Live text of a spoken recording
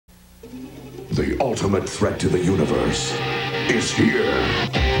The ultimate threat to the universe is here.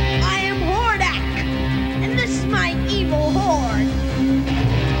 I am Hordak, and this is my evil horde.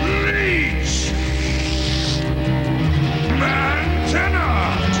 Leech!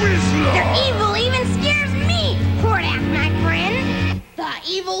 Antenna! Twizzler! Their evil even scares me, Hordak, my friend. The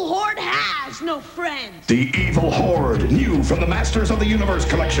evil horde has no friends. The Evil Horde, new from the Masters of the Universe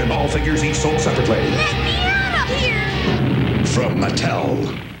collection. All figures each sold separately. Let me out of here! From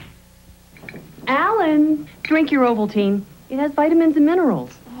Mattel. Alan, drink your Ovaltine. It has vitamins and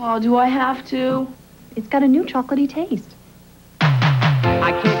minerals. Oh, do I have to? It's got a new chocolatey taste.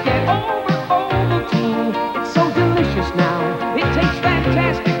 I can't get over Ovaltine. It's so delicious now. It tastes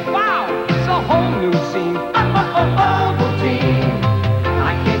fantastic. Wow, it's a whole new scene. Ovaltine.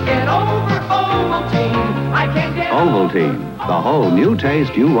 I can't get over Ovaltine. I can't get Ovaltine, the whole new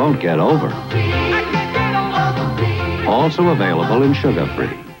taste you won't get over. I can't get over Ovaltine. Also available in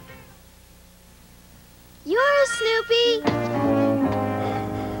sugar-free. Yours, Snoopy.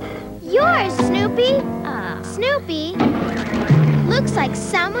 Yours, Snoopy. Snoopy. Looks like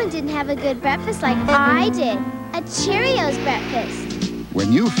someone didn't have a good breakfast like I did. A Cheerios breakfast.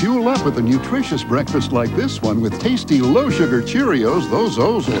 When you fuel up with a nutritious breakfast like this one with tasty low-sugar Cheerios, those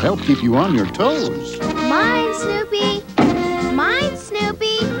O's will help keep you on your toes. Mine, Snoopy. Mine,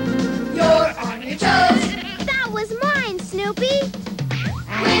 Snoopy. You're on your toes. That was mine, Snoopy.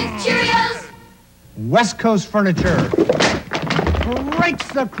 With Cheerios. West Coast Furniture breaks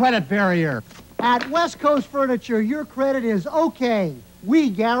the credit barrier. At West Coast Furniture, your credit is okay. We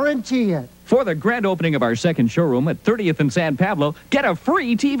guarantee it. For the grand opening of our second showroom at 30th and San Pablo, get a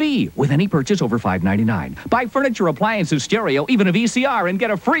free TV with any purchase over $5.99. Buy furniture, appliances, stereo, even a VCR, and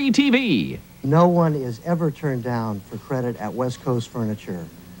get a free TV. No one is ever turned down for credit at West Coast Furniture.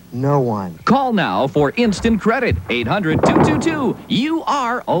 No one. Call now for instant credit. 800-222. You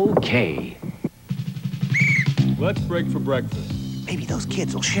are okay. Let's break for breakfast. Maybe those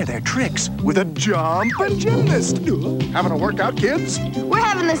kids will share their tricks with a jumping gymnast. Having a workout, kids? We're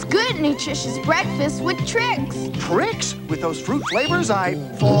having this good, nutritious breakfast with Trix. Tricks? With those fruit flavors I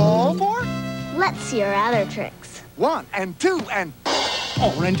fall for? Let's see your other tricks. 1 and 2 and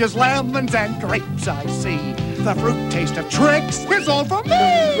oranges, lemons, and grapes I see. The fruit taste of Trix is all for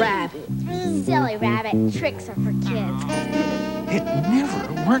me. Rabbit. Silly rabbit. Tricks are for kids. It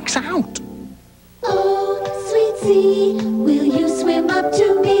never works out. Oh, Sweet Sea, will you swim up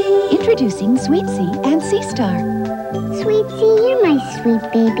to me? Introducing Sweet Sea and Sea Star. Sweet Sea, you're my sweet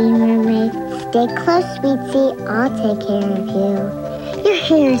baby mermaid. Stay close, Sweet Sea. I'll take care of you. Your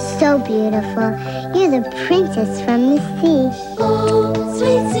hair is so beautiful. You're the princess from the sea. Oh,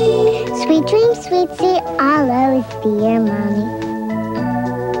 Sweet Sea. Sweet dreams, Sweet Sea. I'll always be your mommy.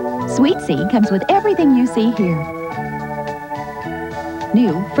 Sweet Sea comes with everything you see here.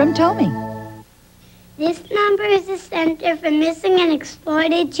 New from Tomy. This number is the Center for Missing and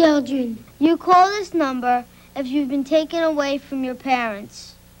Exploited Children. You call this number if you've been taken away from your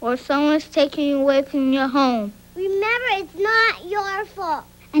parents or someone's taken you away from your home. Remember, it's not your fault.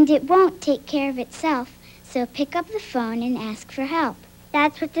 And it won't take care of itself, so pick up the phone and ask for help.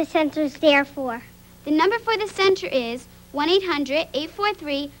 That's what the center's there for. The number for the center is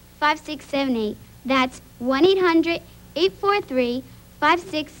 1-800-843-5678. That's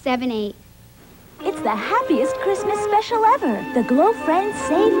 1-800-843-5678. It's the happiest Christmas special ever. The Glow Friends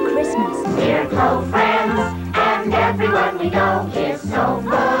Save Christmas. We're Glow Friends, and everyone we know is so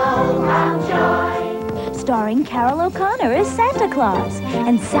full of joy. Starring Carol O'Connor as Santa Claus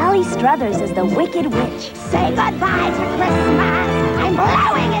and Sally Struthers as the Wicked Witch. Say goodbye to Christmas. I'm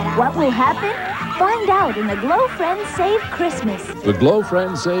blowing it up. What will happen? Find out in the Glow Friends Save Christmas. The Glow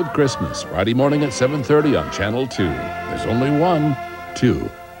Friends Save Christmas, Friday morning at 7:30 on Channel 2. There's only one, 2.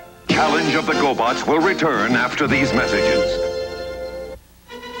 Challenge of the GoBots will return after these messages.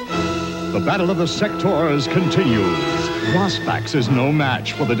 The battle of the Sectaurs continues. Waspax is no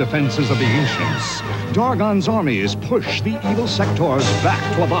match for the defenses of the ancients. Dargon's armies push the evil Sectaurs back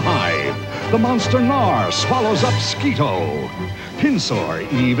toward the hive. The monster Nar swallows up Skeeto. Pinsor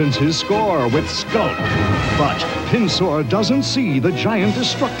evens his score with Skulk. But Pinsor doesn't see the giant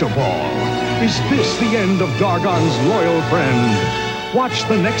destructor ball. Is this the end of Dargon's loyal friend? Watch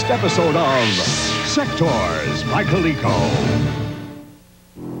the next episode of Sectaurs by Coleco.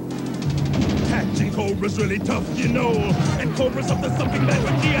 Catching Cobra's really tough, you know. And Cobra's up to something bad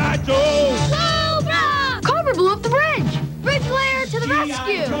with G.I. Joe. Cobra! Cobra blew up the bridge. Bridge layer to the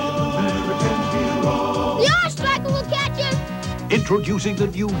rescue. The Ice Striker will catch him. Introducing the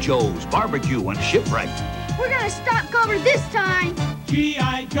new Joes, Barbecue and Shipwreck. We're gonna stop Cobra this time.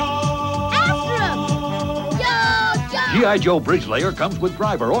 G.I. Joe. After him. Yo, Joe! G.I. Joe Bridge Layer comes with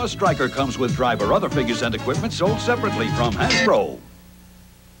driver, or Striker comes with driver. Other figures and equipment sold separately from Hasbro.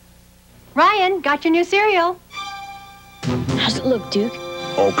 Ryan, got your new cereal. How's it look, Duke?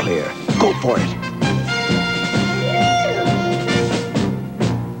 All clear. Go for it.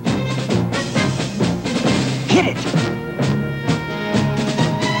 Hit it!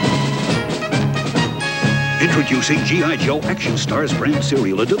 Introducing G.I. Joe Action Stars brand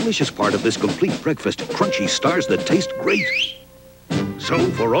cereal, a delicious part of this complete breakfast. Crunchy stars that taste great. So,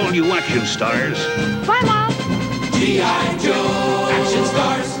 for all you action stars... Bye, Mom! G.I. Joe Action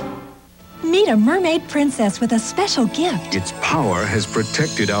Stars. Meet a mermaid princess with a special gift. Its power has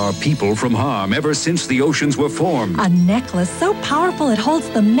protected our people from harm ever since the oceans were formed. A necklace so powerful it holds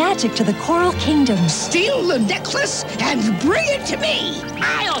the magic to the Coral Kingdom. Steal the necklace and bring it to me.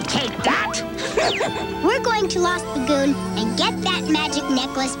 I'll take that. We're going to Lost Lagoon and get that magic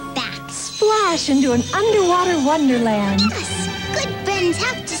necklace back. Splash into an underwater wonderland. Yes, good friends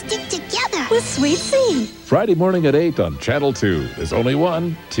have to stick together. With Sweet Sea. Friday morning at 8 on Channel 2. There's only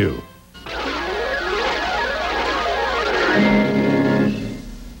one, 2.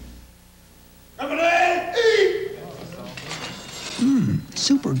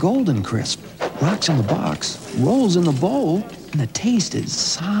 Super golden crisp. Rocks in the box, rolls in the bowl, and the taste is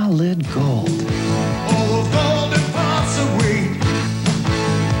solid gold. All those golden parts of wheat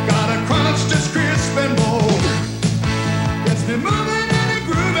got a crunch just crisp and bold. Gets me moving and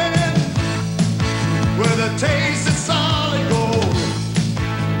grooving with a taste of solid gold.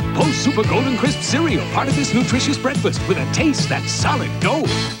 Post Super Golden Crisp cereal, part of this nutritious breakfast with a taste that's solid gold.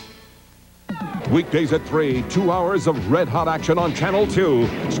 Weekdays at 3, 2 hours of red-hot action on Channel 2,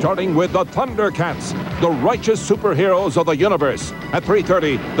 starting with the Thundercats, the righteous superheroes of the universe. At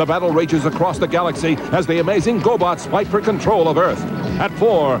 3:30, the battle rages across the galaxy as the amazing GoBots fight for control of Earth. At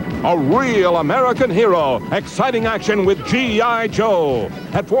 4, a real American hero, exciting action with G.I. Joe.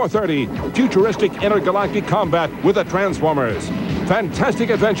 At 4:30, futuristic intergalactic combat with the Transformers. Fantastic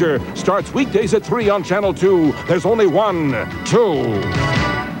Adventure starts weekdays at 3 on Channel 2. There's only one, 2.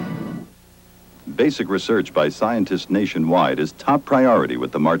 Basic research by scientists nationwide is top priority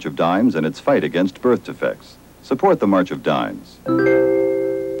with the March of Dimes and its fight against birth defects. Support the March of Dimes.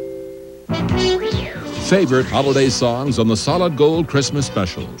 Favorite holiday songs on the Solid Gold Christmas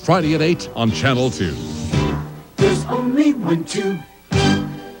Special. Friday at 8 on Channel 2. There's only one, 2.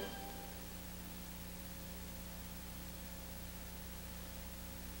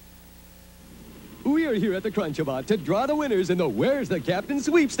 We are here at the Crunch-A-Bot to draw the winners in the Where's the Captain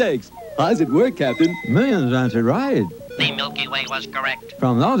sweepstakes. How's it work, Captain? Millions answered right. The Milky Way was correct.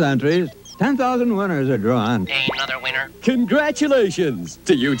 From those entries, 10,000 winners are drawn. Another winner. Congratulations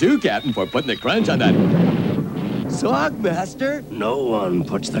to you too, Captain, for putting the crunch on that Sog Master. No one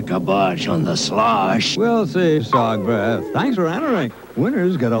puts the kibosh on the slosh. We'll see, Sog Breath. Thanks for entering.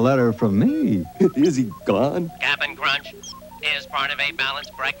 Winners get a letter from me. Is he gone? Captain Crunch is part of a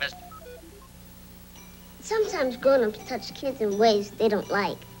balanced breakfast. Sometimes grown-ups touch kids in ways they don't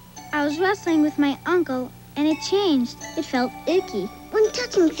like. I was wrestling with my uncle, and it changed. It felt icky. When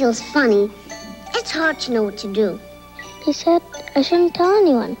touching feels funny, it's hard to know what to do. He said I shouldn't tell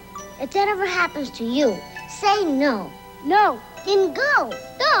anyone. If that ever happens to you, say no. No. Then go.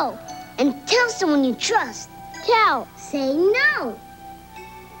 Go. And tell someone you trust. Tell. Say no.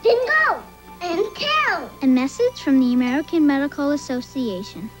 Then go. And tell. A message from the American Medical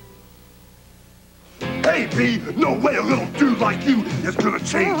Association. Hey, B, no way a little dude like you is gonna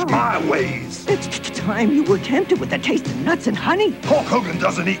change my ways. It's time you were tempted with a taste of nuts and honey. Hulk Hogan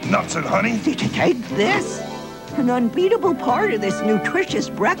doesn't eat nuts and honey. Take this. An unbeatable part of this nutritious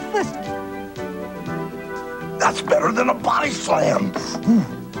breakfast. That's better than a body slam.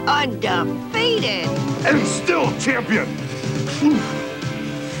 Undefeated. And still champion.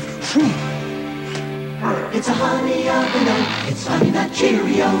 It's a honey oven oat. It's Honey Nut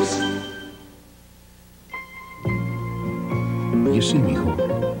Cheerios. You see,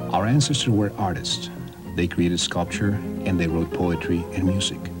 mijo, our ancestors were artists. They created sculpture and they wrote poetry and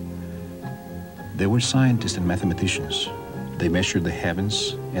music. They were scientists and mathematicians. They measured the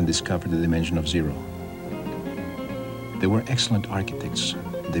heavens and discovered the dimension of zero. They were excellent architects.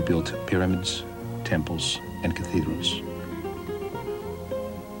 They built pyramids, temples, and cathedrals.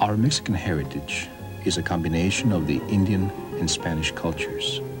 Our Mexican heritage is a combination of the Indian and Spanish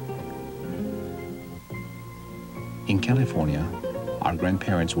cultures. In California, our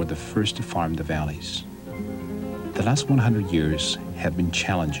grandparents were the first to farm the valleys. The last 100 years have been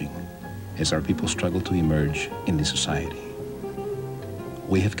challenging as our people struggle to emerge in this society.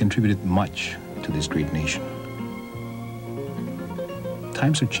 We have contributed much to this great nation.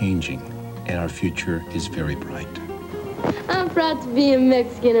 Times are changing and our future is very bright. I'm proud to be a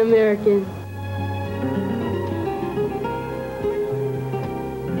Mexican-American.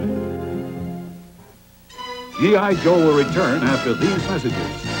 G.I. Joe will return after these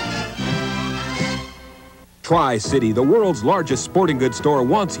messages. Tri-City, the world's largest sporting goods store,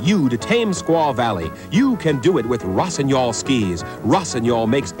 wants you to tame Squaw Valley. You can do it with Rossignol skis. Rossignol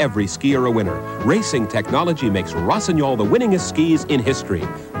makes every skier a winner. Racing technology makes Rossignol the winningest skis in history.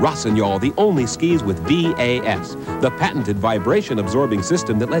 Rossignol, the only skis with VAS, the patented vibration-absorbing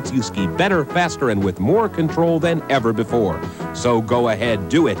system that lets you ski better, faster, and with more control than ever before. So go ahead,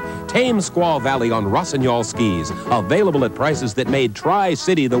 do it. Tame Squaw Valley on Rossignol skis. Available at prices that made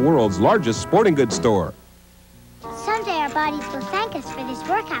Tri-City the world's largest sporting goods store. Someday our bodies will thank us for this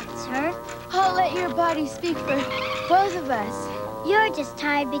workout, sir. I'll let your body speak for both of us. You're just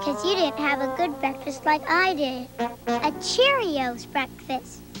tired because you didn't have a good breakfast like I did. A Cheerios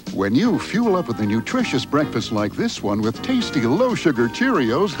breakfast. When you fuel up with a nutritious breakfast like this one with tasty low-sugar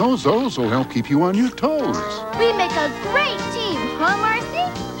Cheerios, those O's will help keep you on your toes. We make a great team, huh,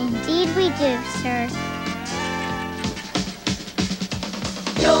 Marcy? Indeed we do, sir.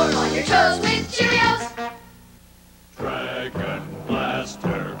 You're on your toes with Cheerios. Dragon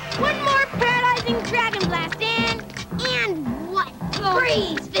Blaster. One more paralyzing Dragon Blast, and what?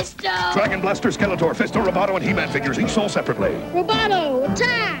 Freeze, Fisto! Dragon Blaster, Skeletor, Fisto, Roboto, and He-Man figures, each sold separately. Roboto,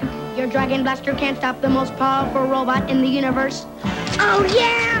 attack! Your Dragon Blaster can't stop the most powerful robot in the universe. Oh,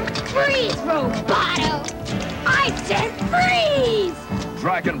 yeah? Freeze, Roboto! I said freeze!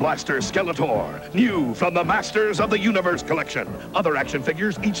 Dragon Blaster, Skeletor, new from the Masters of the Universe collection. Other action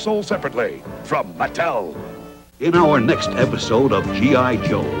figures, each sold separately. From Mattel. In our next episode of G.I.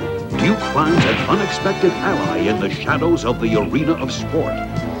 Joe, Duke finds an unexpected ally in the shadows of the arena of sport,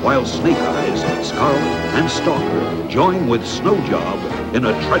 while Snake Eyes, Scarlet, and Stalker join with Snowjob in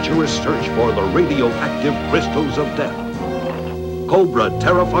a treacherous search for the radioactive crystals of death. Cobra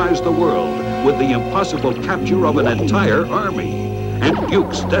terrifies the world with the impossible capture of an entire army, and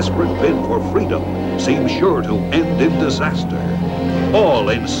Duke's desperate bid for freedom seems sure to end in disaster. All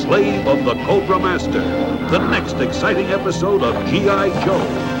in Slave of the Cobra Master, the next exciting episode of G.I. Joe,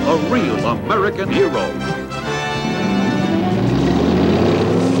 a real American hero.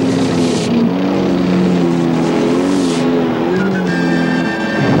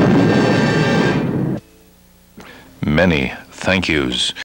 Many thank yous.